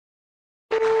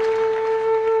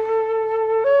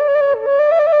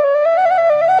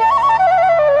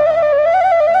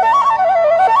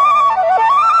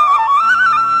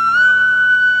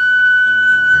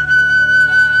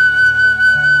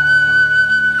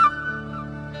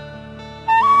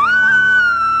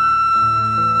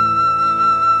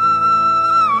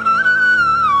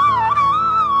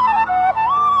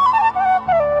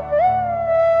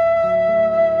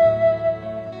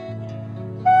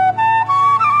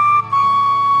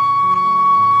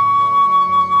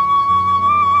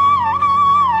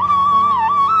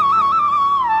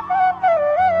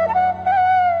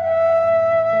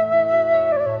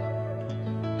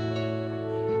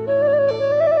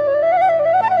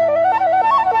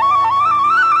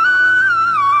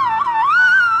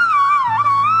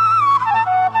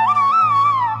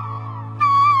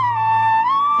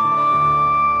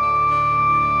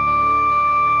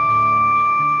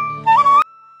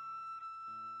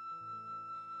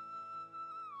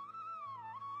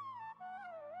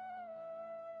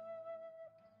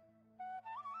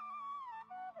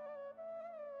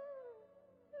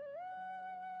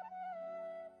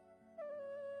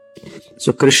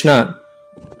So Krishna,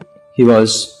 he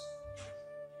was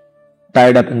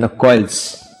tied up in the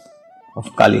coils of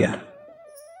Kaliya.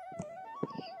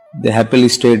 They happily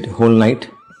stayed whole night.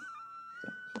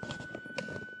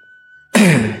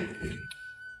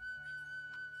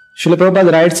 Srila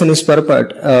Prabhupada writes in his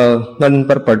purport, not in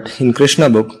purport, in Krishna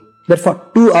book, that for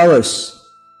 2 hours,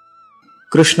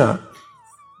 Krishna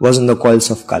was in the coils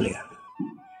of Kaliya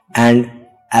and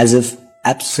as if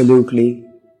absolutely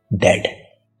dead.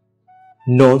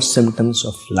 No symptoms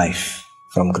of life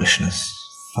from Krishna.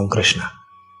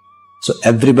 So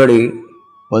everybody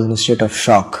was in a state of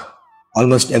shock.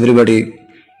 Almost everybody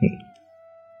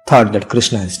thought that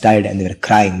Krishna has died and they were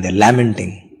crying, they're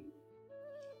lamenting.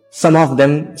 Most of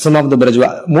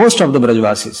the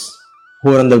Brajvasis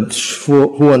who on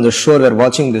the shore were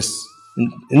watching this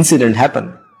incident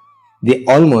happen, they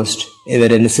almost were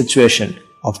in a situation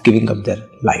of giving up their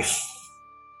life.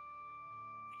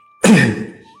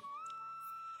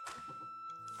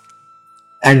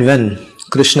 And when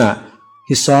Krishna,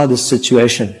 he saw this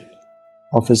situation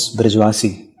of his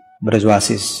Brajvasis,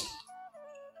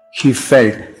 he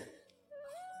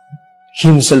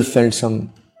himself felt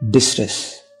some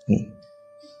distress.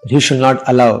 He should not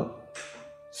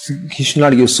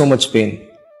give so much pain.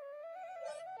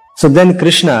 So then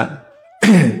Krishna,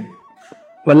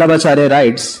 Vallabhacharya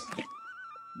writes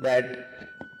that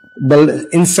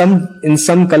in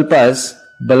some kalpas,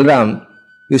 Balram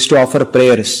used to offer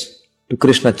prayers to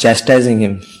Krishna, chastising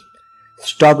him.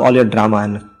 Stop all your drama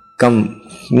and come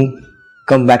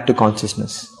back to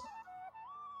consciousness.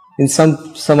 In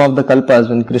some of the kalpas,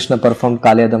 when Krishna performed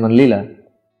Kaliya Daman Leela,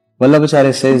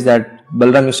 Vallabhacharya says that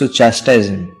Balram used to chastise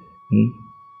him.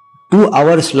 2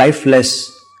 hours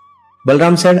lifeless.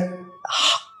 Balram said,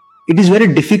 it is very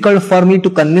difficult for me to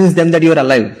convince them that you are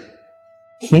alive.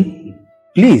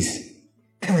 Please.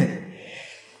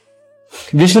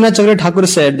 Vishwanath Chakravarti Thakur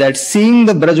said that seeing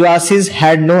the Brajvasis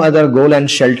had no other goal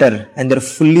and shelter, and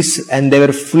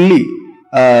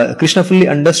Krishna fully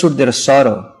understood their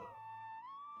sorrow.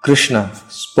 Krishna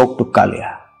spoke to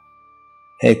Kaliya.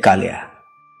 Hey Kaliya,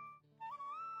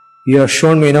 you have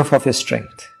shown me enough of your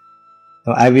strength.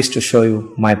 Now I wish to show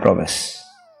you my prowess.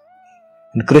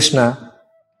 And Krishna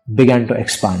began to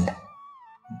expand.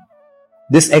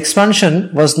 This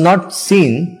expansion was not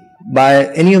seen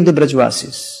by any of the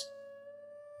Brajvasis.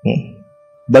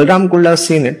 Balram could have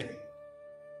seen it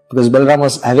because Balram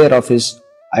was aware of his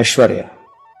Aishwarya.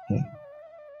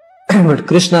 But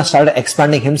Krishna started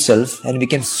expanding himself and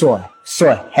became so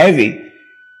heavy.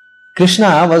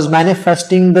 Krishna was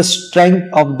manifesting the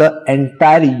strength of the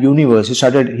entire universe.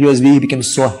 He became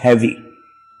so heavy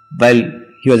while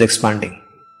he was expanding.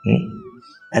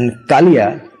 And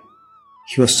Kaliya,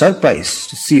 he was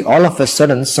surprised to see all of a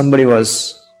sudden somebody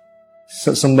was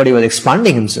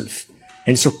expanding himself.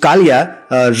 And so Kaliya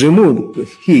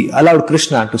he allowed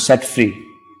Krishna to set free.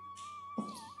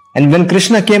 And when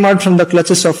Krishna came out from the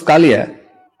clutches of Kaliya,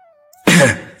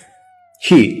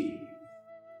 he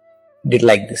did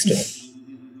like this to him.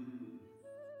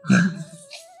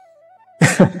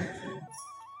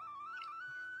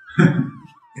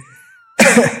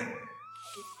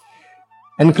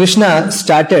 And Krishna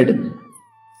started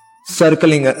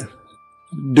circling,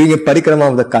 doing a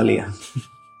parikrama of the Kaliya.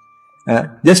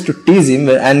 Just to tease him.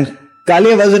 And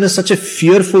Kaliya was in such a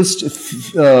fearful,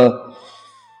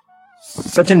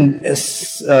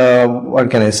 what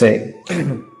can I say?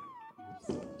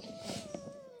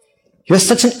 He was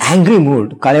such an angry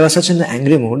mood. Kaliya was such an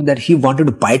angry mood that he wanted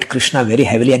to bite Krishna very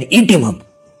heavily and eat him up.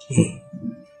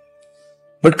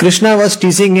 But Krishna was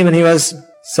teasing him and he was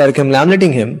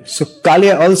circumambulating him. So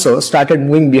Kaliya also started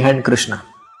moving behind Krishna.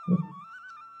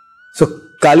 So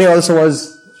Kaliya also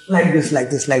was like this, like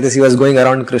this, like this. He was going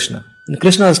around Krishna. And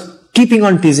Krishna was keeping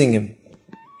on teasing him.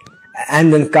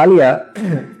 And then Kaliya,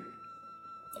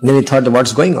 then he thought,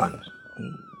 what's going on?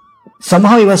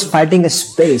 Somehow he was fighting a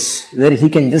space where he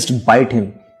can just bite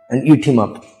him and eat him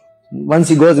up. Once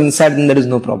he goes inside, then there is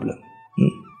no problem.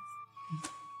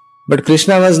 But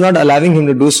Krishna was not allowing him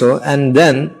to do so. And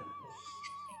then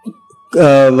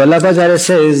Vallabhacharya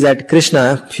says that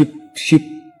Krishna,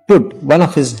 he put one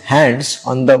of his hands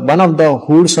on one of the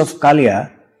hoods of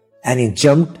Kaliya and he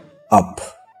jumped up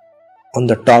on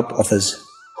the top of his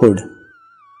hood.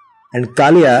 And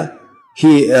Kaliya,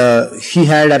 he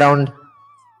had around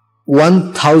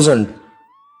 1,000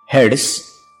 heads,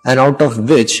 and out of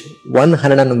which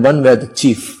 101 were the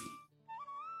chief.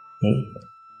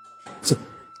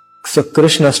 So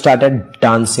Krishna started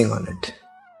dancing on it.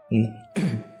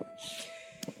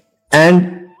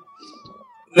 And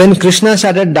when Krishna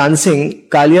started dancing,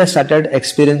 Kaliya started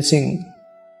experiencing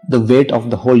the weight of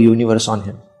the whole universe on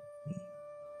him.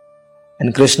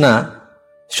 And Krishna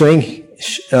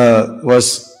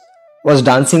was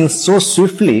dancing so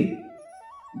swiftly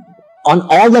on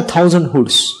all the 1,000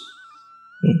 hoods.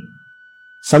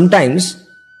 Sometimes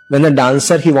when a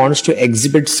dancer, he wants to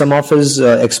exhibit some of his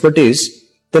expertise,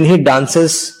 then he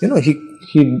dances, he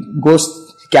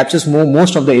captures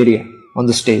most of the area on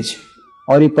the stage.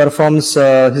 Or he performs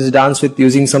his dance with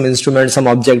using some instrument, some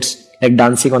objects, like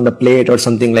dancing on the plate or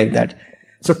something like that.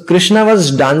 So Krishna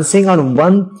was dancing on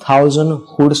 1,000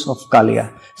 hoods of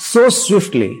Kaliya so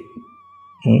swiftly,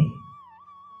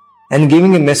 and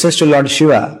giving a message to Lord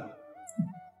Shiva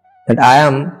that I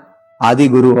am Adi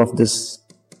Guru of this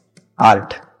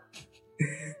art.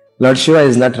 Lord Shiva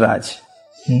is Nataraj.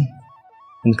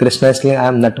 And Krishna is saying, I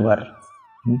am Natvar.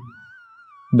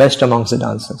 Best amongst the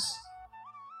dancers.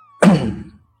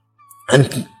 And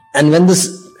when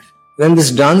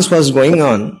this dance was going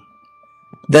on,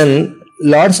 then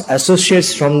Lord's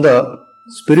associates from the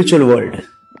spiritual world,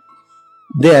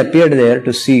 they appeared there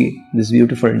to see this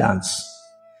beautiful dance.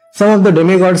 Some of the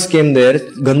demigods came there,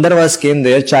 Gandharvas came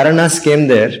there, Charanas came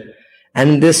there,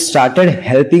 and they started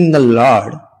helping the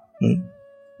Lord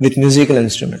with musical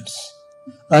instruments.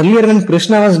 Earlier when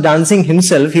Krishna was dancing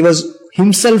himself, he was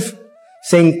himself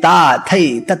saying ta,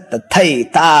 thai, tat, thai,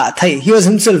 ta, thai. He was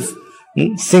himself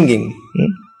singing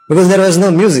because there was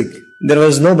no music. There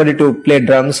was nobody to play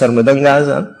drums or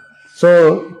mridangas.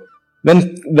 So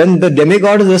when the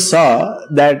demigods saw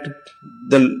that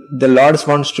the Lord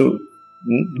wants to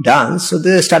dance, so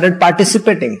they started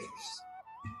participating.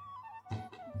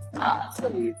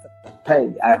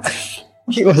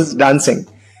 He was dancing.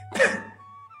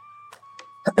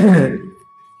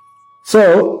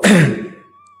 So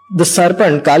the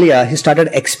serpent Kaliya, he started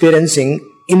experiencing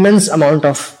immense amount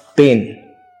of pain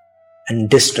and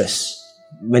distress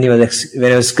when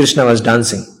Krishna was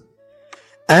dancing.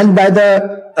 And by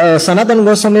the Sanatana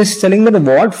Goswami is telling that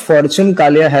what fortune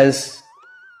Kaliya has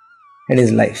in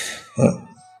his life.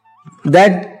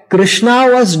 That Krishna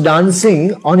was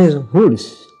dancing on his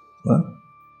hoods.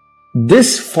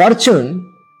 This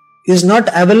fortune is not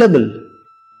available.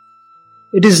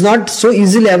 It is not so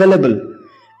easily available.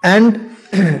 And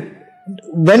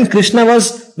when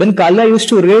Kaliya used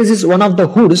to raise one of the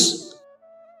hoods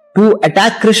to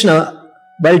attack Krishna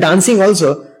while dancing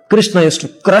also, Krishna used to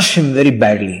crush him very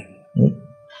badly.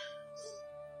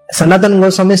 Sanatana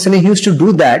Goswami is saying he used to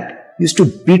do that. He used to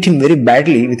beat him very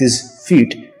badly with his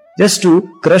feet just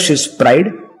to crush his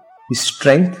pride, his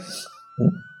strength,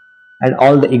 and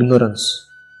all the ignorance.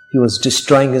 He was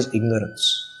destroying his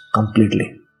ignorance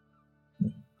completely.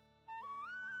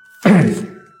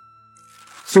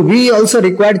 So we also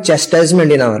require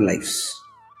chastisement in our lives.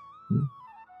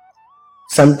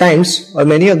 Sometimes, or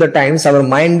many of the times, our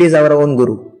mind is our own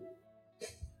guru.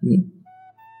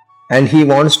 And he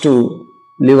wants to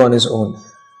live on his own.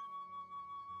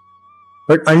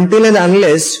 But until and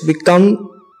unless we come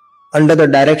under the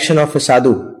direction of a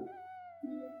sadhu,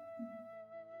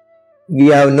 we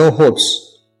have no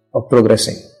hopes of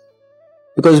progressing.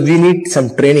 Because we need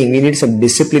some training, we need some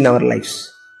discipline in our lives.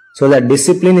 So that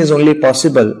discipline is only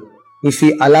possible if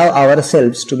we allow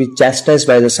ourselves to be chastised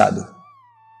by the sadhu.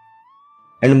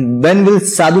 And when will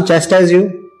sadhu chastise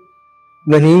you?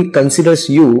 When he considers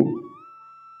you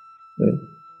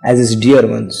as his dear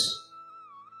ones.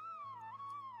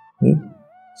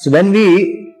 So when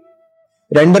we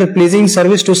render pleasing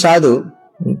service to sadhu,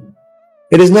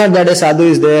 it is not that a sadhu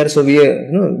is there, so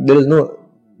there is no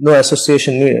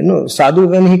association needed. No, sadhu,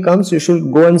 when he comes, you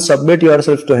should go and submit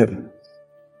yourself to him.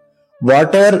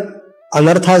 Whatever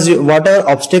anarthas, whatever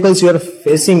obstacles you are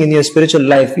facing in your spiritual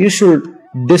life, you should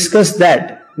discuss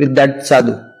that with that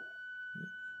sadhu.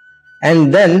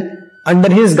 And then,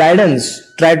 under his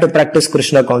guidance, try to practice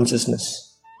Krishna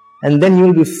consciousness. And then you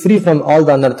will be free from all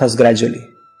the anarthas gradually.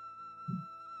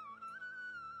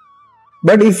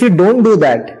 But if you don't do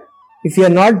that, if you are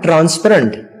not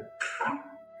transparent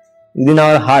within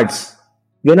our hearts,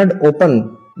 we are not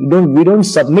open, we don't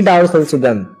submit ourselves to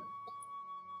them,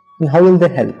 then how will they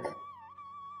help?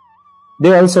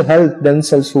 They also help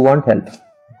themselves who want help.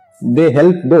 They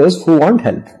help those who want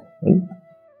help.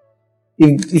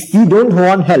 If you don't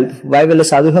want help, why will a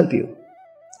sadhu help you?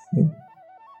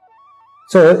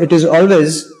 So it is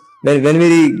always, when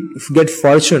we get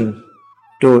fortune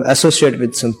to associate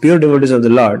with some pure devotees of the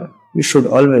Lord, we should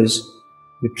always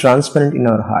be transparent in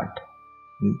our heart.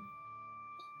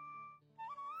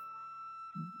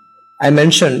 I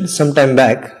mentioned some time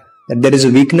back that there is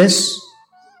a weakness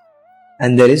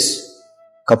and there is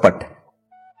kapat.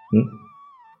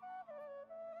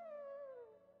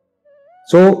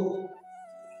 So,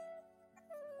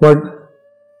 what?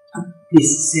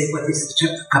 Please say what is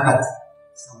kapat?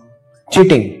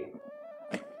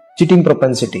 Cheating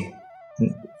propensity.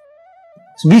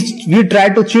 We try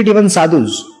to cheat even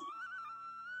sadhus.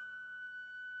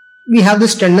 We have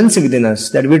this tendency within us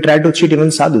that we try to cheat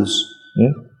even sadhus.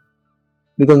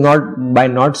 Because by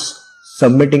not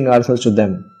submitting ourselves to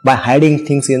them, by hiding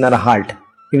things in our heart.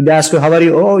 If they ask you, how are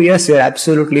you? Oh yes, you're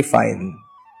absolutely fine.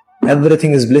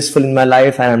 Everything is blissful in my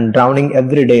life and I'm drowning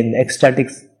every day in the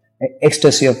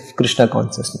ecstasy of Krishna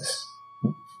consciousness.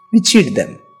 We cheat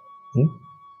them.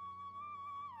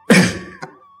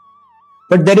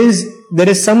 But there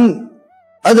is some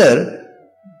other,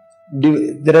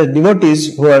 there are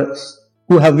devotees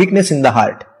who have weakness in the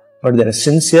heart, but they are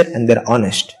sincere and they are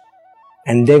honest.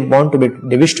 And they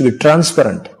wish to be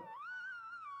transparent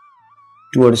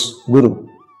towards Guru.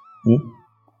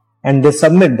 And they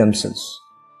submit themselves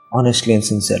honestly and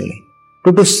sincerely.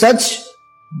 To such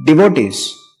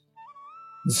devotees,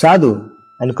 Sadhu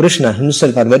and Krishna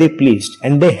himself are very pleased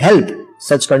and they help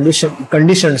such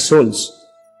conditioned souls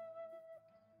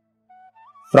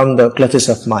from the clutches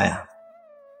of Maya.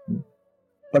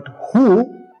 But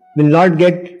who will not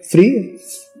get free?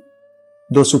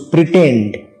 Those who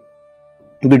pretend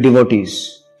to be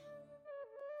devotees.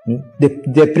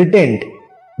 They pretend.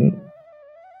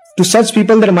 To such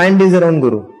people, their mind is their own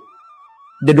guru.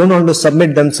 They don't want to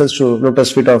submit themselves to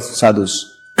lotus feet of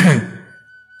sadhus.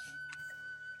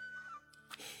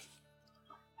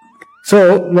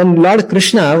 So, when Lord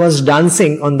Krishna was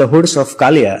dancing on the hoods of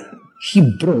Kaliya, he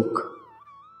broke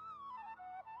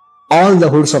all the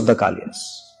hoods of the Kaliyas.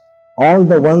 All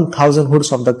the 1000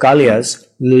 hoods of the Kaliyas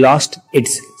lost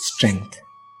its strength,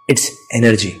 its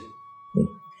energy.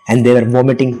 And they were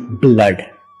vomiting blood.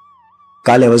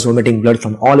 Kaliya was vomiting blood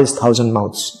from all his 1000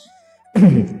 mouths.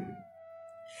 And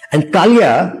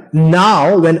Kaliya,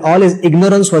 now when all his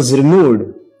ignorance was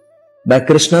removed by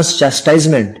Krishna's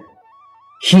chastisement,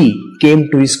 he came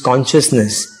to his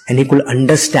consciousness and he could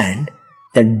understand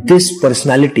that this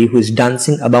personality who is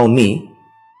dancing above me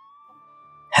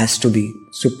has to be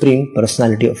Supreme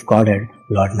Personality of Godhead,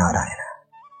 Lord Narayana.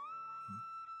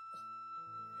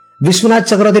 Vishwanath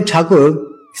Chakravarti Thakur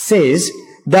says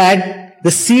that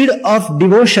the seed of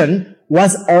devotion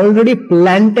was already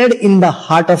planted in the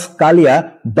heart of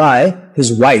Kaliya by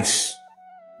his wives.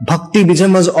 Bhakti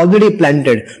Bijam was already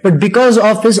planted, but because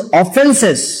of his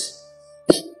offenses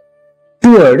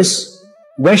towards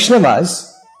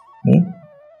Vaishnavas,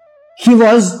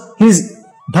 his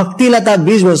Bhakti Lata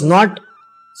Bij was not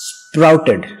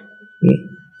sprouted.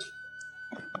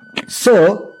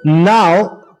 So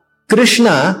now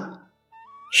Krishna,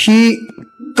 he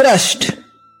crushed,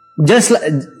 just like,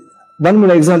 one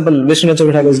more example Vishwanath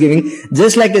Chakravarti was giving,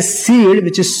 just like a seed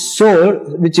which is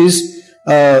sown,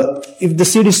 if the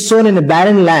seed is sown in a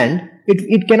barren land,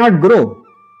 it cannot grow.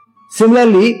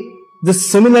 Similarly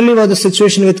was the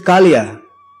situation with Kaliya,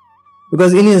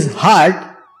 because in his heart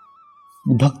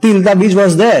Bhakti Lata Bij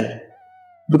was there,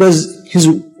 because his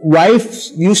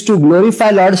wife used to glorify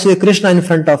Lord Sri Krishna in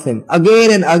front of him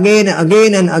again and again and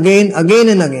again and again, again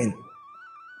and again.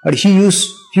 But he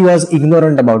was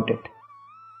ignorant about it.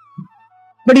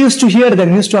 But he used to hear them,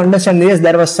 he used to understand, yes,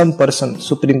 there was some person,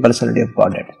 Supreme Personality of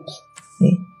Godhead.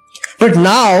 But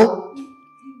now,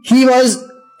 he was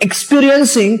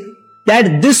experiencing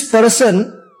that this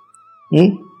person,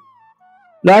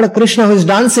 Lord Krishna who is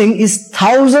dancing, is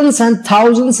thousands and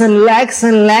thousands and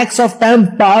lakhs of times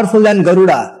powerful than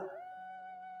Garuda,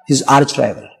 his arch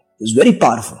rival. He is very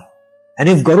powerful. And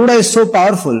if Garuda is so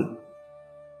powerful,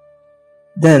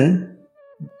 then,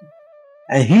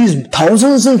 and he is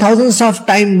thousands and thousands of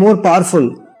times more powerful,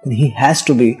 then he has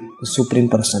to be the Supreme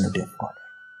Personality of God.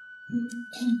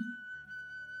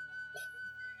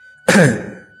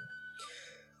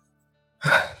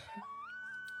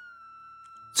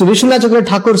 So Vishwanath Chakravarti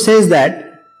Thakur says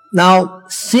that now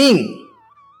seeing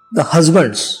the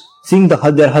husbands, seeing the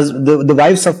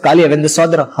wives of Kaliya, when they saw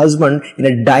their husband in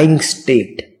a dying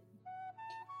state,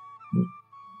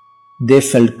 they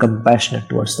felt compassionate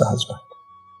towards the husband.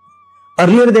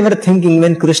 Earlier they were thinking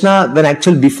when Krishna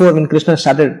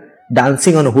started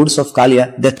dancing on hoods of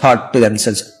Kaliya, they thought to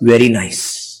themselves, very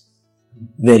nice,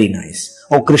 very nice.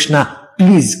 Oh Krishna,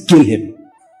 please kill him.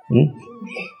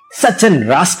 Such an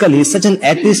rascal, he is such an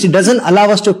atheist, he doesn't allow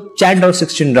us to chant our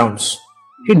 16 rounds.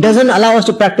 He doesn't allow us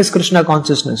to practice Krishna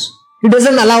consciousness. He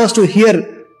doesn't allow us to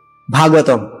hear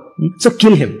Bhagavatam. So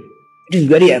kill him. It is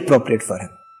very appropriate for him.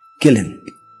 Kill him.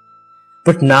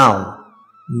 But now,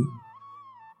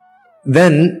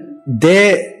 when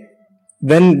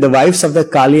the wives of the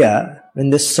Kaliya, when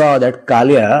they saw that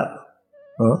Kaliya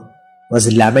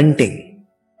was lamenting,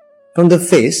 from the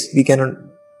face we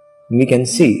can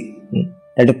see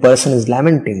that a person is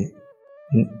lamenting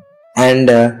and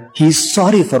he is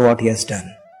sorry for what he has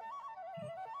done.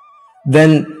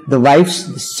 When the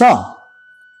wives saw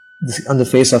this on the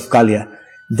face of Kaliya,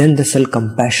 then they felt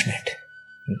compassionate.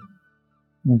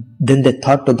 Then they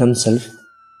thought to themselves,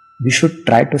 we should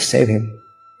try to save him,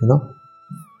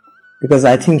 because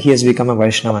I think he has become a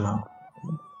Vaishnava now.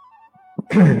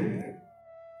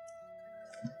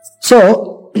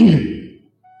 So,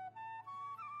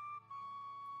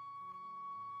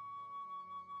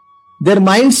 their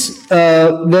minds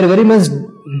were very much,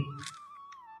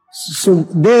 so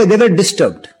they were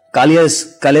disturbed.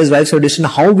 Kaliya's wives were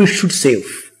disturbed. How we should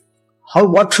save?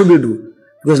 What should we do?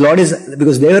 Because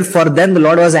for them the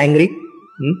Lord was angry,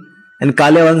 and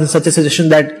Kaliya was in such a situation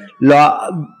that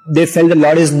they felt the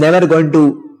Lord is never going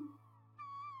to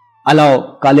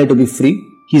allow Kaliya to be free.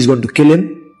 He is going to kill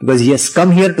him because he has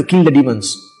come here to kill the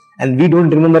demons, and we don't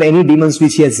remember any demons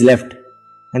which he has left.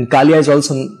 And Kaliya is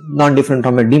also not different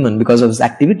from a demon because of his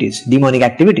activities, demonic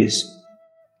activities.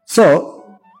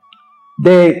 So,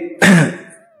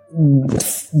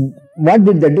 what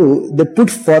did they do? They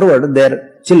put forward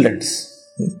their children's.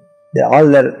 All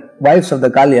their wives of the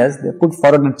Kaliyas, they put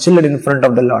forward the children in front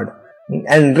of the Lord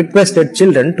and requested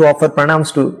children to offer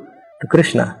pranams to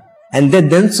Krishna. And they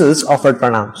themselves offered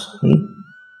pranams.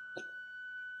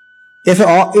 If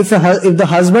the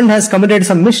husband has committed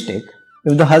some mistake,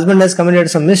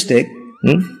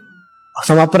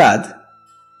 some aparadh,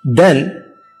 then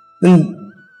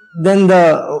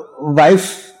the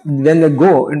wife, when they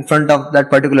go in front of that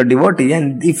particular devotee,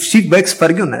 and if she begs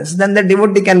forgiveness, then the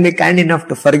devotee can be kind enough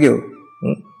to forgive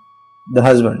the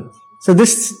husband. So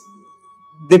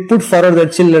they put forward their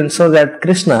children so that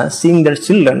Krishna, seeing their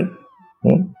children,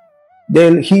 he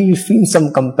will feel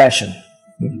some compassion.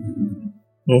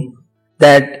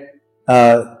 That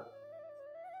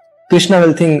Krishna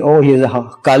will think, oh,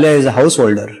 Kaliya is a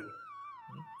householder.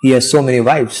 He has so many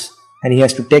wives and he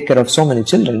has to take care of so many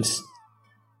children.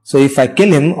 So if I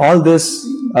kill him, all this,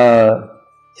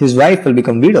 his wife will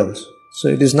become widows. So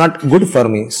it is not good for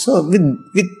me. So with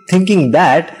thinking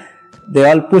that, they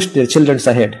all pushed their children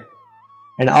ahead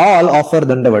and all offer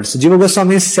dandavats. Jiva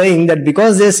Goswami is saying that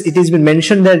because it has been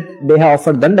mentioned that they have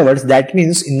offered dandavats, that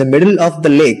means in the middle of the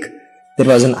lake, there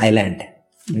was an island.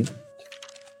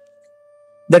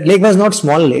 That lake was not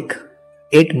small lake,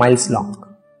 8 miles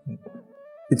long.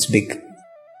 It's big.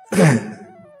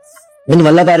 When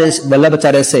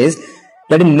Vallabhacharya says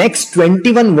that in next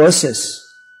 21 verses,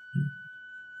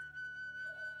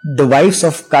 the wives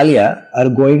of Kaliya are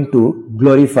going to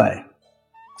glorify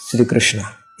Sri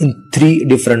Krishna in 3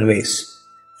 different ways.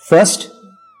 First,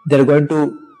 they are going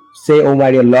to say, oh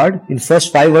my dear Lord, in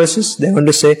first 5 verses, they are going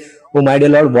to say, oh my dear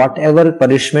Lord, whatever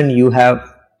punishment you have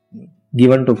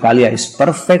given to Kaliya is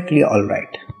perfectly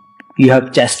alright. You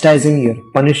have chastising, you are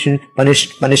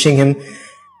punishing him.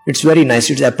 It's very nice,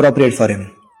 it's appropriate for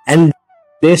him. And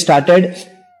they started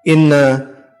in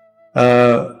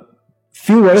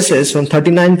few verses, from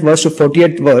 39th verse to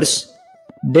 48th verse,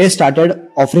 they started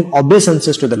offering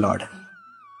obeisances to the Lord.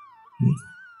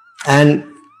 And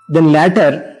then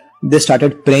later, they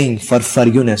started praying for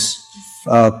forgiveness,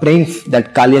 praying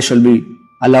that Kaliya shall be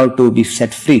allowed to be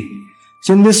set free.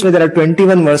 So in this way, there are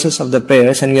 21 verses of the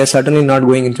prayers, and we are certainly not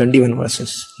going in 21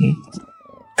 verses.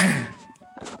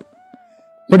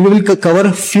 But we will cover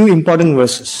a few important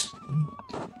verses.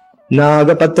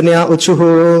 Nagapatnya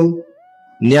uchuhu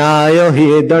nyayo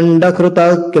hi danda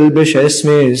kruta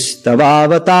kilbishesmis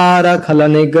tavavatara khala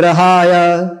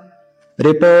nigrahaya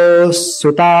Ripo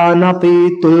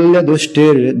sutanapi tulya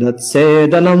dushtir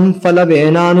datsedanam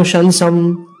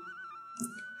falavenanusansam.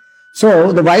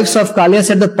 So the wives of Kaliya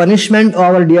said, the punishment of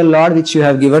our dear Lord which you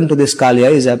have given to this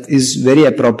Kaliya is very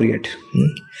appropriate.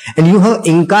 And you have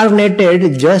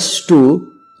incarnated just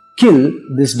to kill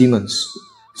these demons.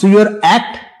 So your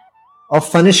act of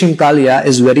punishing Kaliya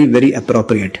is very, very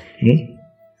appropriate.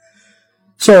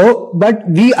 So, but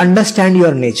we understand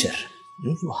your nature.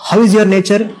 How is your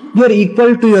nature? You are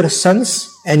equal to your sons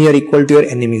and you are equal to your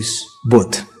enemies,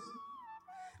 both.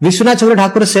 Vishwanath Chandra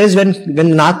Thakur says when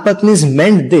Nagpatnis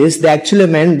meant this, they actually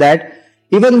meant that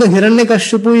even though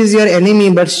Hiranyakashipu is your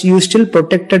enemy, but you still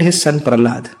protected his son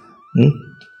Prahlad.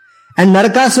 And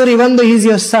Narakasura, even though he is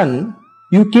your son,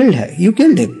 you killed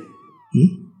him.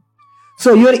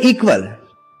 So you are equal.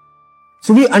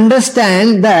 So we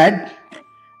understand that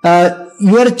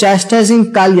your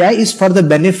chastising Kaliya is for the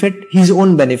benefit, his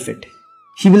own benefit.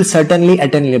 He will certainly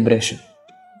attain liberation.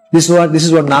 This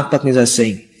is what Nagpatnis are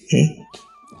saying.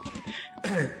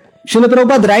 Srila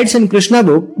Prabhupada writes in Krishna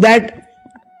book that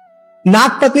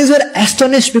Nagpatnis were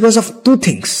astonished because of two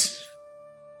things.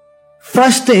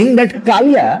 First thing, that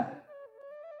Kaliya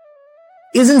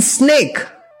is in snake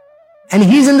and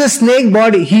he is in the snake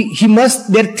body.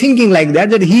 They're thinking like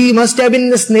that he must have been in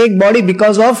the snake body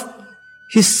because of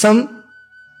his some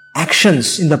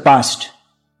actions in the past.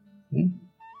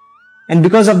 And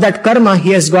because of that karma,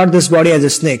 he has got this body as a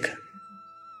snake.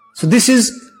 So this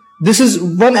is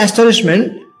one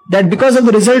astonishment, that because of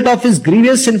the result of his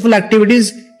grievous sinful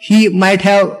activities, he might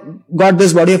have got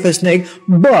this body of a snake.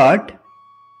 But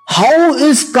how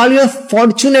is Kaliya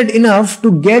fortunate enough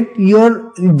to get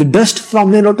the dust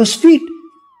from your lotus feet?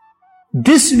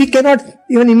 This we cannot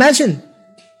even imagine.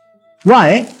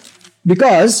 Why?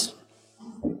 Because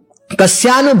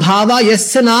Kasyanu bhava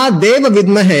yassana deva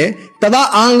vidmahe tava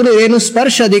angri renu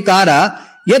sparsha adhikara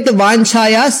yat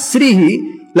vanchaya srihi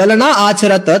lalana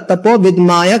acharata tapo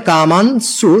vidmaya kaman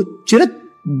su chirat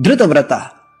drita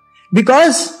vrata.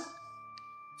 Because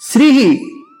Srihi,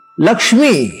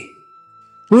 Lakshmi,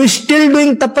 who is still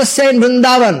doing tapasya in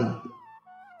Vrindavan,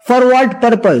 for what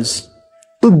purpose?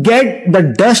 To get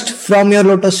the dust from your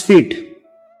lotus feet.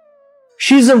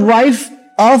 She is a wife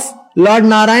of Lord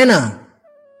Narayana.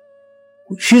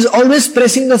 She is always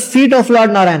pressing the feet of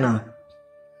Lord Narayana.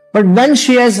 But when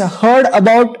she has heard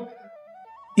about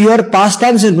your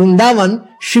pastimes in Vrindavan,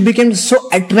 she became so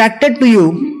attracted to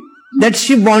you that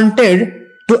she wanted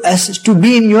to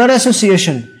be in your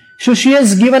association. So she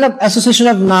has given up association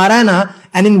of Narayana,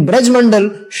 and in Braj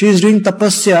Mandal she is doing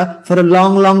tapasya for a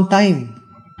long, long time.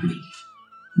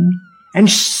 And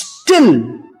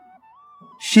still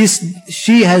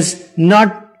she has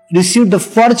not received the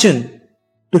fortune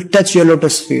to touch your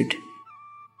lotus feet.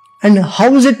 And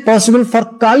how is it possible for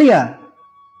Kaliya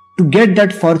to get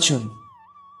that fortune?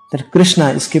 That Krishna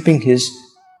is keeping his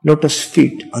lotus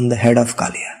feet on the head of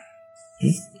Kaliya.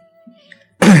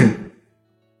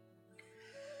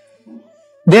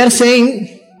 They are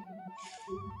saying,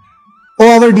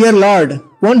 oh our dear Lord,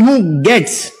 one who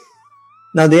gets.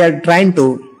 Now they are trying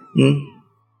to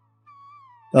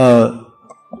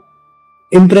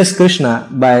impress Krishna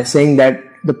by saying that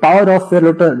the power of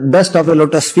your dust of your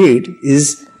lotus feet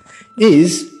is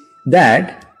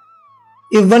that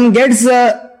if one gets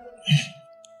a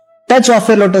touch of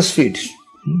your lotus feet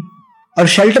or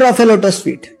shelter of your lotus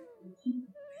feet,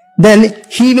 then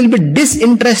he will be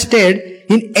disinterested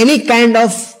in any kind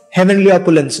of heavenly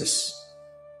opulences.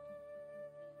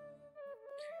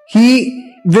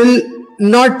 He will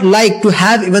not like to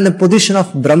have even the position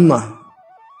of Brahma.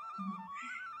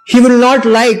 He will not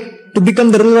like to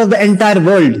become the ruler of the entire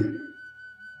world.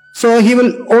 So he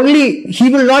will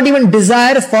not even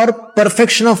desire for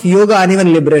perfection of yoga and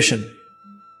even liberation.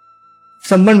 If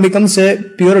someone becomes a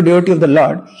pure devotee of the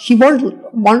Lord, he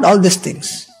won't want all these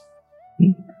things.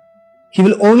 He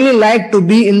will only like to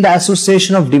be in the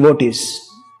association of devotees.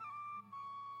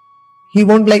 He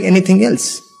won't like anything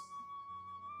else.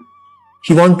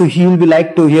 He will be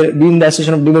like to be in the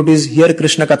association of devotees, hear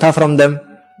Krishna Katha from them,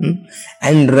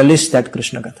 and relish that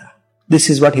Krishna Katha. This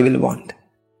is what he will want.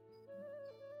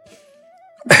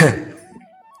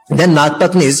 Then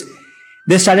Nagpatnis,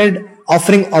 they started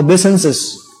offering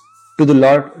obeisances to the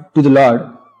Lord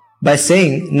by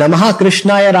saying, Namaha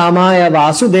Krishnaya Ramaya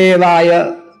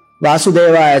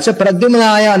Vasudevaya cha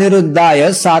Pradyumnaya Aniruddhaya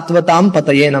Satvatam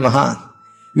Pataye Namaha.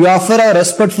 We offer our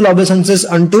respectful obeisances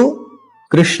unto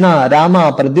Krishna,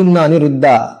 Rama, Pradyumna,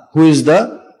 Aniruddha, who is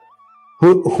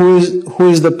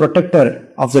the protector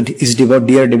of his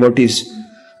dear devotees.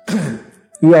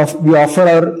 We offer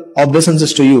our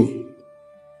obeisances to you.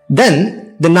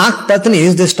 Then the Nag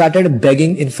Patnis, they started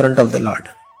begging in front of the Lord.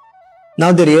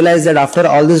 Now they realized that after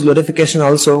all this glorification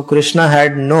also, Krishna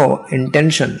had no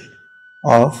intention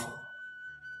of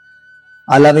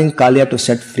allowing Kaliya to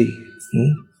set free.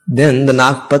 Then the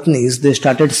Nag Patnis, they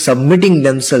started submitting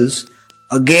themselves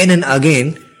again and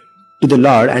again to the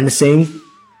Lord and saying,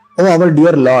 "Oh, our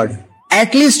dear Lord,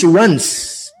 at least once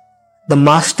the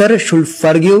master should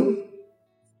forgive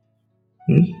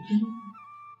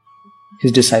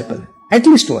his disciple. At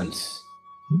least once.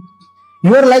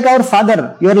 You are like our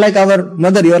father, you are like our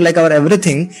mother, you are like our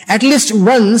everything. At least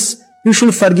once you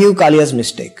should forgive Kaliya's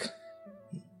mistake.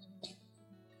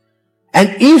 And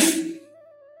if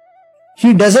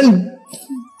he doesn't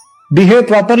behave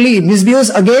properly, misbehaves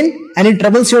again, and it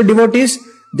troubles your devotees,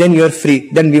 then you are free.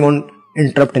 Then we won't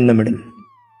interrupt in the middle.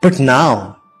 But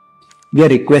now, we are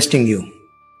requesting you,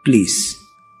 please,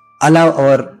 allow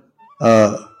our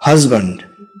husband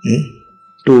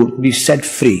to be set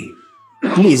free.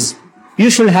 Please, you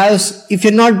should have, if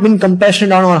you've not been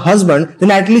compassionate on our husband,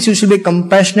 then at least you should be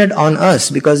compassionate on us,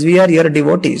 because we are your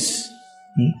devotees.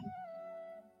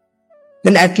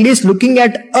 Then at least looking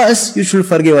at us, you should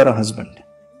forgive our husband."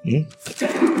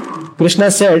 Krishna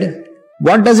said,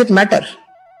 "What does it matter?"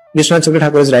 Vishnu Chakra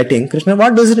Thakur is writing, "Krishna,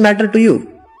 what does it matter to you?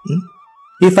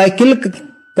 If I kill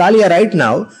Kaliya right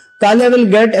now, Kaliya will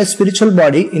get a spiritual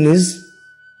body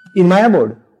in my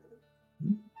abode.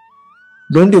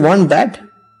 Don't you want that?"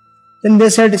 Then they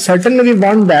said, "Certainly we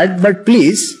want that, but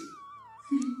please,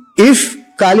 if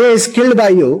Kaliya is killed by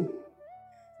you,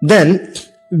 then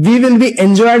we will be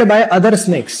enjoyed by other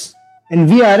snakes. And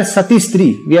we are Sati Stri.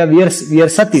 We are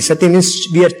Sati. Sati means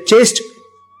we are chaste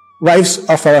wives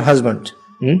of our husband.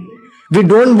 We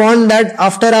don't want that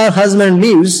after our husband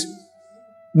leaves,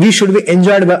 we should be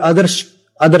enjoyed by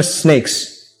other snakes.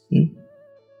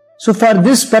 So for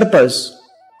this purpose,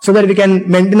 so that we can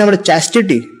maintain our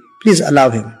chastity, please allow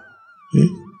him.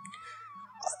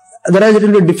 Otherwise it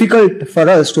will be difficult for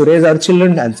us to raise our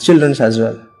children as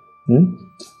well.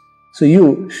 So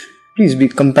you, please be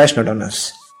compassionate on us."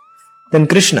 Then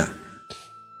Krishna,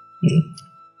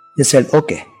 he said,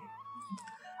 "Okay,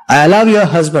 I allow your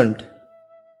husband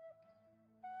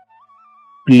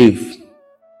to live,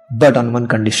 but on one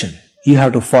condition. You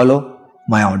have to follow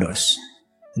my orders."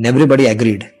 And everybody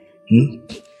agreed.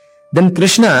 Then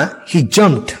Krishna, he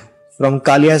jumped from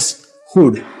Kaliya's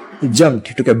hood. He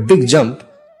took a big jump,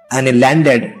 and he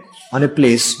landed on a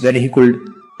place where he could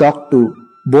talk to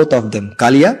both of them,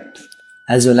 Kaliya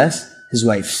as well as his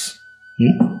wives.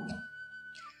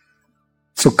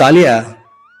 So Kaliya,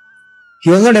 he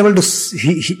was not able to,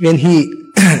 when he,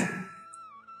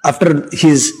 after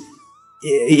his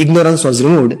ignorance was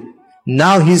removed,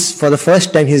 now for the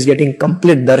first time, he's getting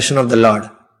complete darshan of the Lord.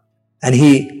 And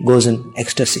he goes in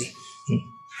ecstasy.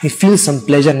 He feels some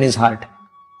pleasure in his heart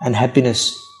and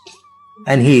happiness.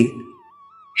 And he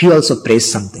also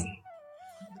prays something.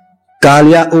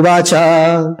 Kaliya uvacha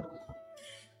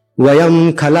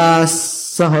vayam khalas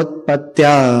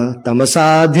sahotpatya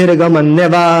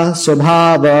tamasadhirgamanyava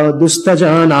swabhava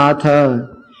dustajanatha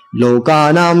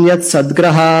lokanam yat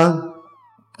sadgraha.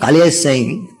 Kaliya is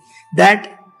saying that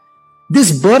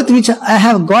this birth which I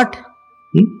have got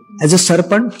as a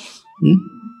serpent,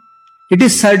 it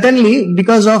is certainly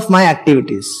because of my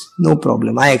activities. No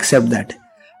problem, I accept that.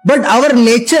 But our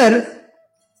nature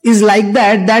is like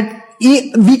that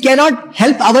we cannot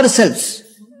help ourselves.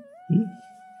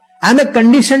 I am a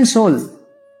conditioned soul.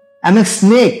 I am a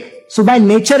snake. So by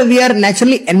nature we are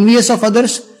naturally envious of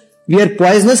others. We are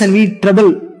poisonous and we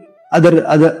trouble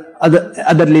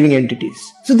other living entities.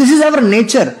 So this is our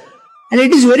nature. And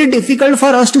it is very difficult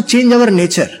for us to change our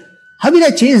nature. How will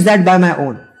I change that by my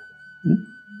own?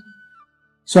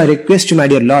 So I request you, my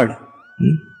dear Lord,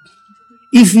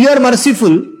 if you are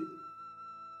merciful,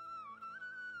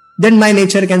 then my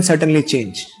nature can certainly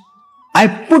change. I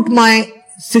put my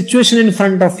situation in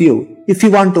front of you. If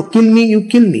you want to kill me, you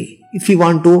kill me. If you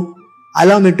want to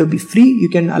allow me to be free, you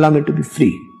can allow me to be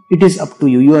free. It is up to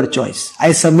you, your choice.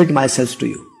 I submit myself to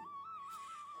you."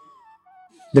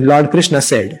 The Lord Krishna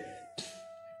said,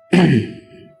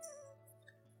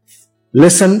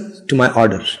 "Listen to my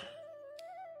order.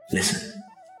 Listen.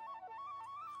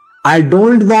 I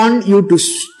don't want you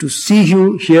to see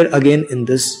you here again in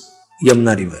this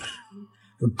Yamuna river.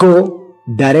 Go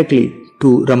directly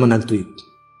to Ramanadweep,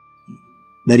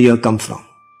 where you have come from.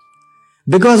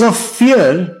 Because of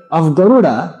fear of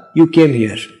Garuda, you came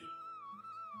here.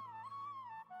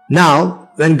 Now,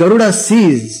 when Garuda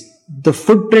sees the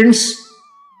footprints,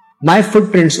 my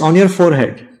footprints on your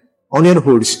forehead, on your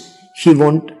hoods, he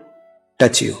won't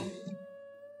touch you.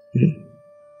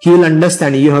 He will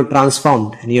understand you have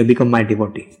transformed and you have become my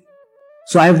devotee.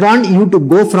 So I want you to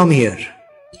go from here.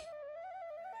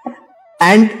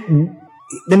 And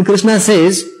then Krishna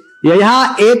says,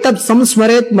 Yaya etab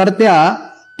samsmaret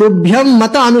martya tubhyam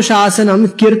mata anushasanam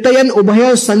kirtayan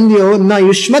ubhayo sandhyo na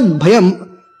yushmad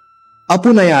bhayam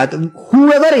apunayat.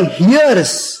 Whoever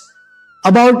hears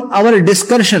about our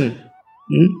discussion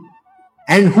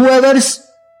and whoever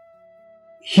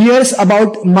hears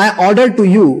about my order to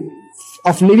you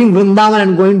of leaving Vrindavan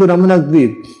and going to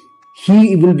Ramanadvip,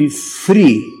 he will be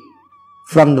free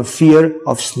from the fear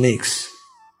of snakes.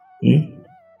 He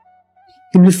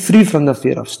will be free from the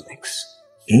fear of snakes.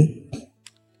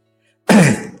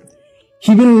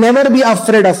 He will never be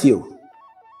afraid of you.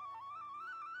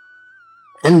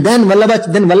 And then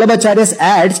Vallabhacharya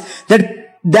adds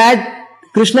that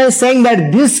Krishna is saying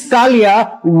that this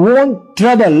Kaliya won't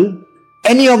trouble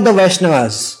any of the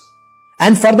Vaishnavas.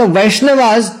 And for the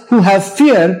Vaishnavas who have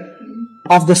fear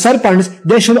of the serpents,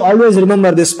 they should always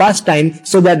remember this pastime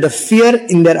so that the fear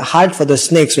in their heart for the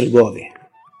snakes will go away.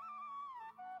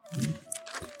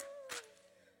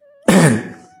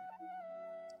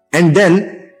 And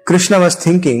then Krishna was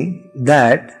thinking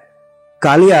that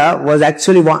Kaliya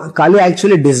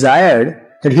actually desired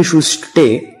that he should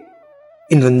stay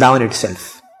in Vrindavan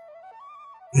itself.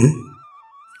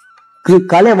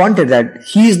 Kaliya wanted that.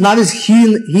 He is now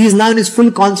in his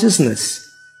full consciousness.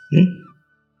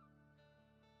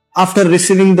 After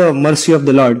receiving the mercy of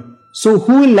the Lord. So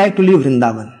who will like to leave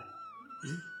Vrindavan?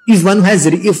 If one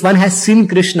has seen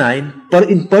Krishna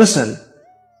in person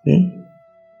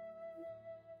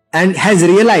and has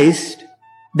realized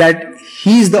that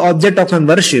he is the object of my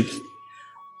worship,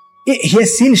 he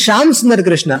has seen Shyam Sundar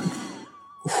Krishna,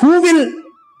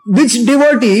 which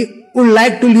devotee would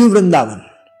like to leave Vrindavan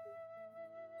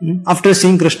after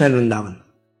seeing Krishna in Vrindavan?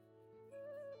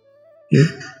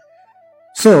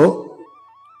 So,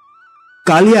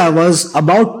 Kaliya was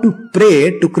about to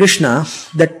pray to Krishna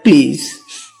that please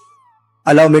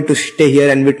allow me to stay here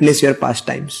and witness your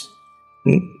pastimes.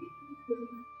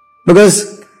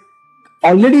 Because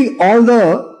already all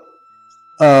the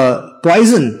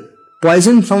poison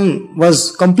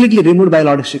was completely removed by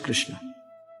Lord Shri Krishna.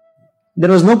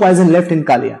 There was no poison left in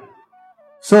Kaliya.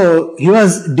 So he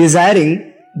was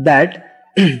desiring that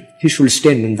he should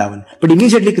stay in Vrindavan. But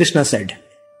immediately Krishna said,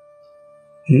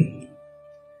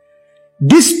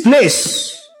 this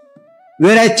place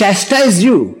where I chastise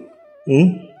you,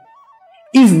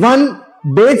 if one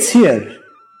bathes here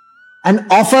and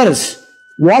offers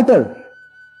water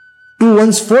to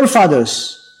one's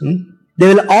forefathers,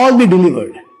 they will all be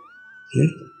delivered.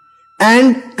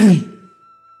 And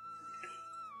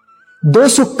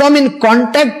those who come in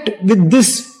contact with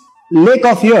this lake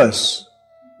of yours,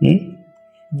 they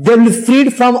will be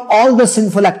freed from all the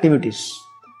sinful activities.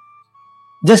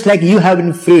 Just like you have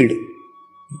been freed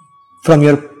from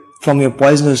your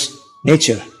poisonous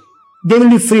nature. They will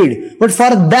be freed. But for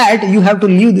that, you have to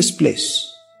leave this place.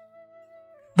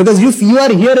 Because if you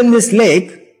are here in this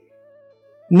lake,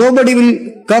 nobody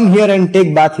will come here and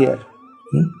take bath here.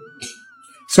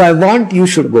 So I want you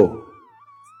should go.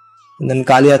 And then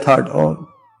Kaliya thought,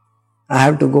 I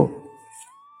have to go.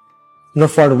 Now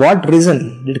for what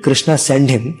reason did Krishna send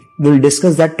him? We will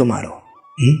discuss that tomorrow.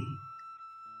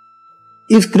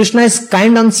 If Krishna is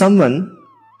kind on someone,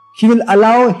 he will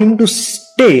allow him to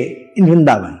stay in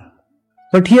Vrindavan.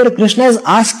 But here Krishna is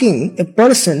asking a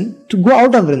person to go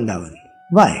out of Vrindavan.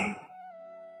 Why?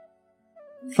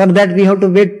 For that we have to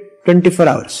wait 24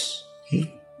 hours.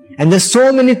 And there's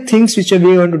so many things which we are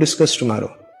going to discuss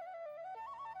tomorrow.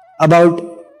 About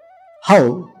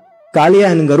how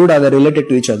Kaliya and Garuda were related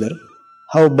to each other,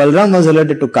 how Balram was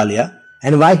related to Kaliya,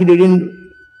 and why he didn't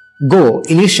go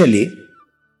initially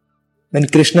when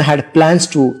Krishna had plans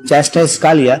to chastise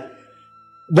Kaliya.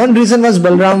 One reason was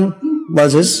Balram's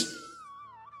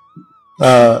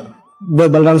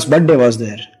birthday was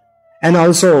there. And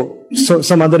also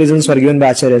some other reasons were given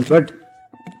by Acharya. But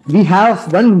we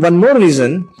have one more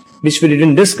reason which we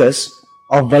didn't discuss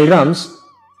of Balram's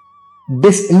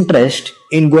disinterest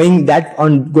in going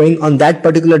on that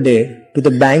particular day to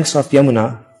the banks of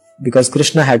Yamuna because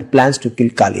Krishna had plans to kill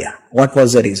Kaliya. What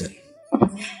was the reason?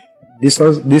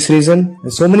 This reason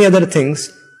and so many other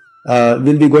things.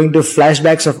 We'll be going to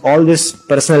flashbacks of all these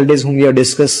personalities whom we have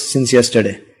discussed since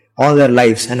yesterday, all their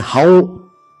lives and how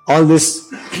all this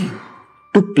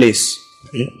took place.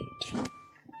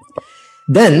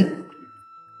 Then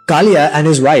Kaliya and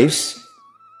his wives,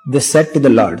 they said to the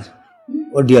Lord,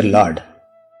 "Oh dear Lord,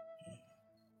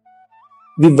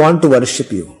 we want to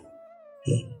worship you.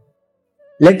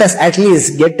 Let us at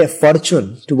least get a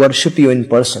fortune to worship you in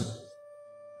person."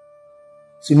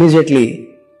 So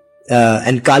immediately,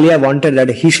 and Kaliya wanted that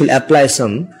he should apply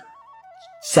some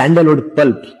sandalwood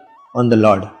pulp on the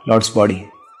Lord's body.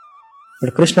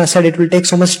 But Krishna said it will take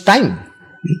so much time.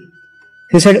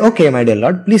 He said, okay, my dear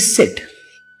Lord, please sit.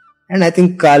 And I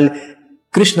think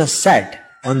Krishna sat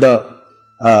on the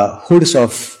hoods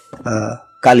of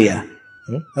Kaliya.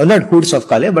 Not hoods of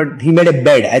Kaliya, but he made a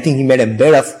bed. I think he made a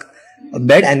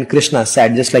bed and Krishna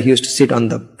sat just like he used to sit on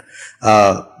the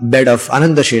bed of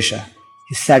Anandashesha.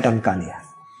 He sat on Kaliya.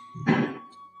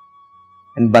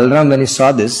 And Balram, when he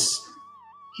saw this,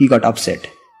 he got upset.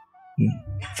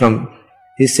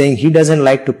 He's saying he doesn't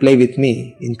like to play with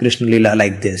me in Krishna Lila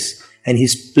like this. And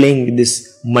he's playing with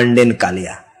this mundane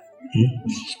Kaliya.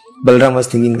 Balram was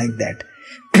thinking like that.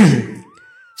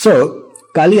 So,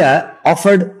 Kaliya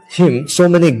offered him so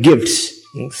many gifts,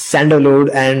 sandalwood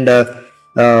and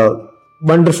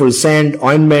wonderful scent,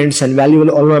 ointments and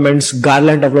valuable ornaments,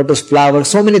 garland of lotus flowers,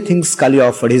 so many things Kaliya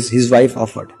offered, his wife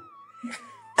offered.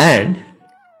 And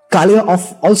Kaliya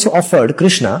also offered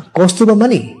Krishna Kaustuba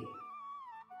money.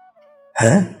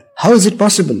 How is it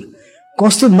possible?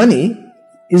 Kaustuba money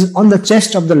is on the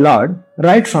chest of the Lord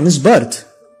right from his birth.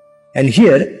 And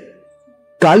here,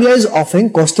 Kaliya is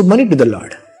offering Kaustuba money to the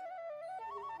Lord.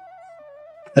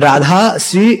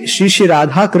 Sri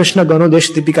Radha Krishna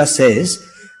Ganodesh Deepika says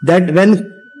that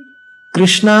when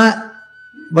Krishna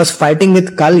was fighting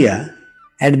with Kaliya,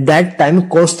 at that time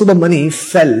Kaustuba money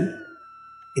fell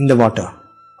in the water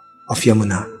of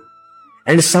Yamuna.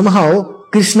 And somehow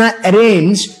Krishna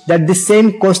arranged that the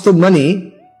same Kaustuba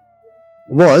money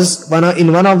was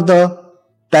in one of the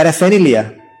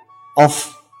paraphernalia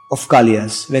of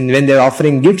Kaliya's. When they were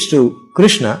offering gifts to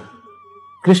Krishna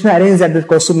arranged that the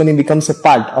Kaustuba money becomes a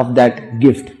part of that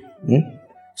gift.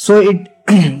 So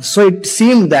it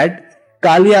seemed that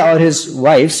Kaliya or his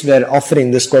wives were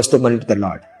offering this Kaustuba money to the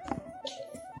Lord.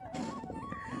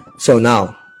 So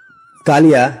now,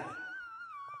 Kaliya,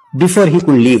 before he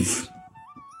could leave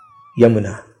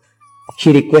Yamuna,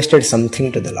 he requested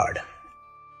something to the Lord.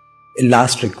 A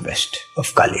last request of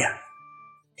Kaliya.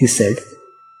 He said,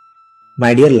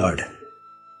 my dear Lord,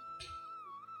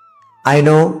 I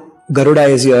know Garuda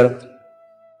is your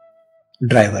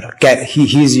driver.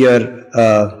 He is your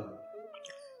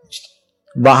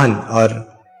Vahan,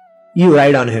 or you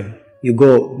ride on him. You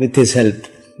go with his help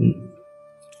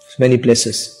many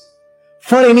places.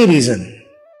 For any reason.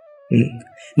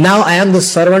 Now I am the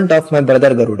servant of my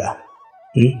brother Garuda.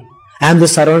 I am the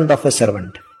servant of a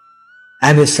servant.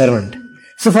 I am his servant.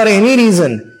 So for any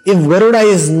reason, if Garuda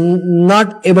is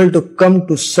not able to come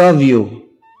to serve you,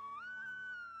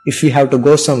 if you have to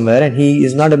go somewhere and he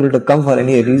is not able to come for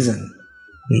any reason,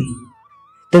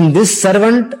 then this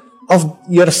servant of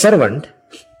your servant,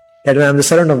 that I am the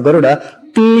servant of Garuda,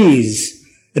 please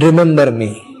remember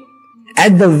me.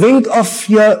 At the wink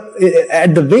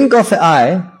of an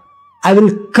eye, I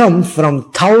will come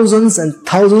from thousands and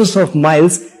thousands of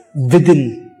miles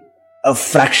within a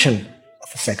fraction of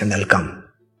a second. I'll come.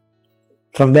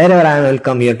 From wherever I am, I will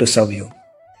come here to serve you.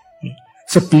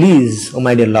 So please, oh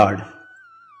my dear Lord,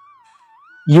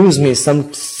 use me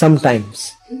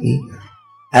sometimes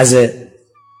as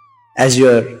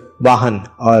your Vahan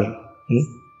or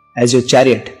as your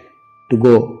chariot to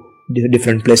go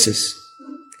different places.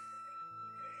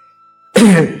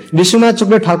 Vishwanath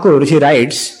Chakra Thakur, he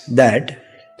writes that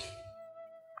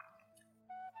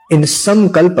in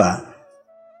some kalpa,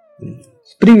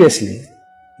 previously,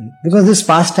 because this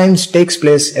pastimes takes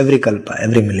place every kalpa,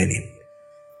 every millennium.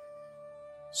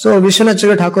 So Vishwanath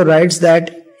Chakra Thakur writes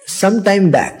that some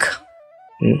time back,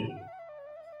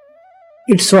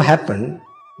 it so happened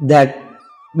that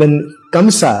when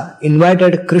Kamsa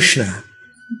invited Krishna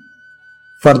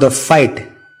for the fight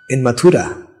in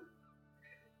Mathura,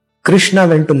 Krishna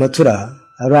went to Mathura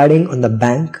riding on the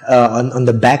back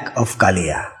of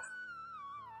Kaliya.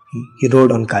 He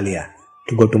rode on Kaliya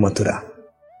to go to Mathura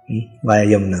via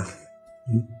Yamuna.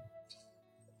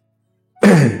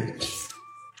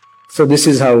 So this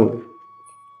is how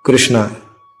Krishna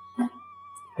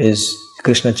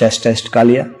chastised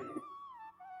Kaliya.